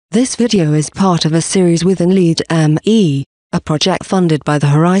This video is part of a series within LEAD-ME, a project funded by the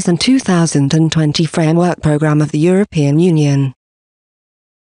Horizon 2020 Framework Programme of the European Union.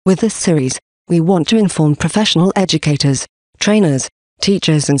 With this series, we want to inform professional educators, trainers,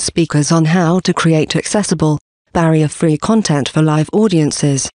 teachers and speakers on how to create accessible, barrier-free content for live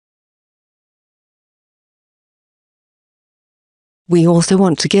audiences. We also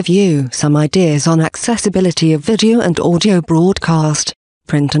want to give you some ideas on accessibility of video and audio broadcast,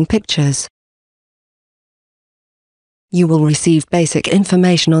 print and pictures. You will receive basic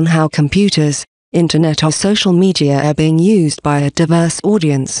information on how computers, internet or social media are being used by a diverse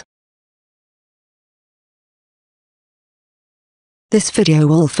audience. This video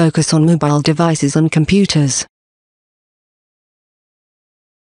will focus on mobile devices and computers.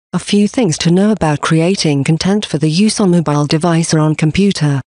 A few things to know about creating content for the use on mobile device or on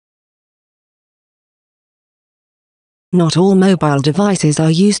computer. Not all mobile devices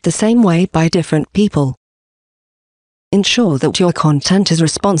are used the same way by different people. Ensure that your content is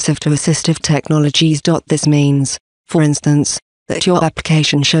responsive to assistive technologies. This means, for instance, that your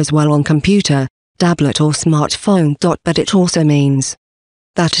application shows well on computer, tablet or smartphone. But it also means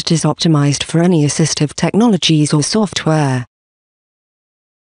that it is optimized for any assistive technologies or software.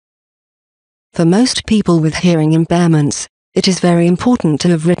 For most people with hearing impairments, it is very important to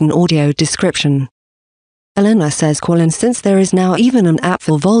have written audio description. Elena says, since there is now even an app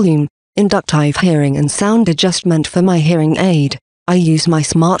for volume, inductive hearing and sound adjustment for my hearing aid, I use my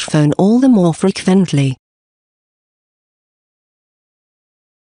smartphone all the more frequently.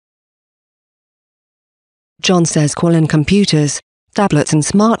 John says, computers, tablets and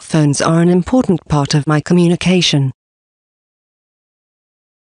smartphones are an important part of my communication.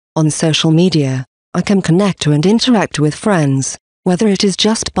 On social media, I can connect to and interact with friends, whether it is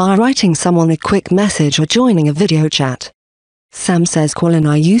just by writing someone a quick message or joining a video chat. Sam says,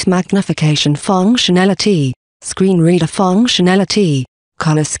 I use magnification functionality, screen reader functionality,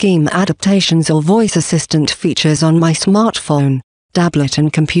 color scheme adaptations or voice assistant features on my smartphone, tablet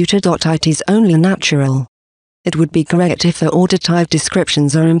and computer. It is only natural. It would be great if the auditive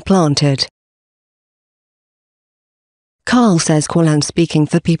descriptions are implanted. Carl says, speaking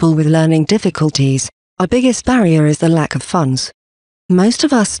for people with learning difficulties, our biggest barrier is the lack of funds. Most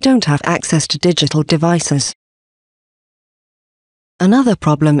of us don't have access to digital devices. Another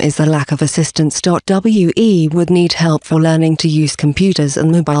problem is the lack of assistance. We would need help for learning to use computers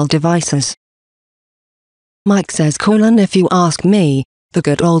and mobile devices. Mike says, if you ask me, the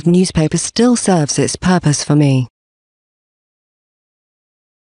good old newspaper still serves its purpose for me.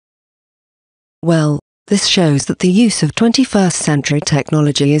 Well, this shows that the use of 21st century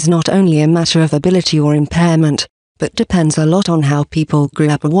technology is not only a matter of ability or impairment, but depends a lot on how people grew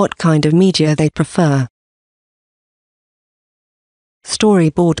up or what kind of media they prefer.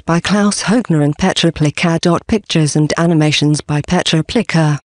 Storyboard by Klaus Hogner and Petra Plicker. Pictures and animations by Petra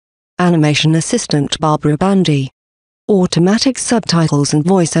Plicker. Animation assistant Barbara Bandy. Automatic subtitles and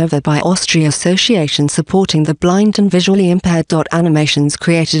voiceover by Austria Association supporting the blind and visually impaired. Animations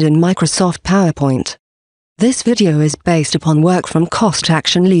created in Microsoft PowerPoint. This video is based upon work from Cost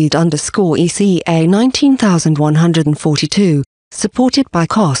Action Lead_ECA 19142, supported by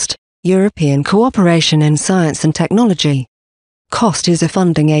COST, European Cooperation in Science and Technology. COST is a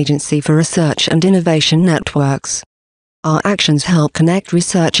funding agency for research and innovation networks. Our actions help connect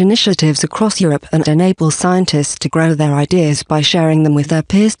research initiatives across Europe and enable scientists to grow their ideas by sharing them with their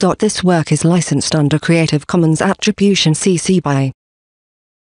peers. This work is licensed under Creative Commons Attribution CC BY.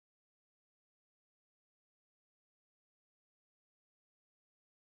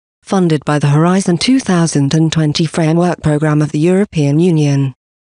 Funded by the Horizon 2020 Framework Programme of the European Union.